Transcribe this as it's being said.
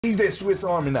He's that Swiss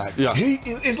Army knife. Yeah.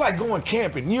 It's like going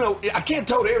camping. You know, I can't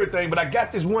tote everything, but I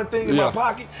got this one thing in my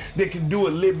pocket that can do a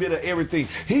little bit of everything.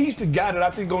 He's the guy that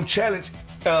I think gonna challenge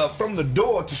from the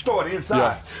door to start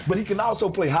inside. But he can also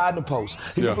play high in the post.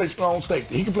 He can play strong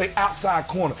safety. He can play outside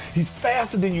corner. He's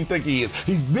faster than you think he is.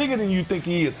 He's bigger than you think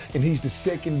he is. And he's the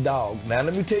second dog. Now,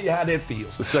 let me tell you how that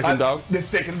feels. The second dog? The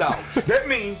second dog. That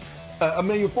means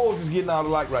Emmanuel Forbes is getting out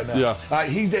of light right now.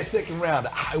 He's that second rounder.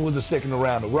 I was a second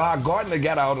rounder. Rod Gardner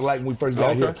got out of light when we first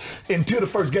got here until the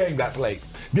first game got played.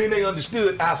 Then they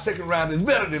understood our second rounder is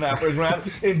better than our first rounder,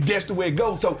 and that's the way it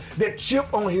goes. So that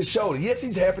chip on his shoulder, yes,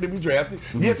 he's happy to be drafted.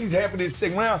 Yes, he's happy to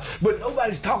second round, but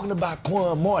nobody's talking about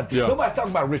Quan Martin. Nobody's talking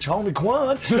about Rich Homie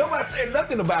Quan. Nobody's saying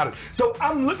nothing about it. So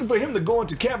I'm looking for him to go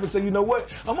into camp and say, you know what?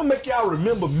 I'm going to make y'all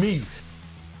remember me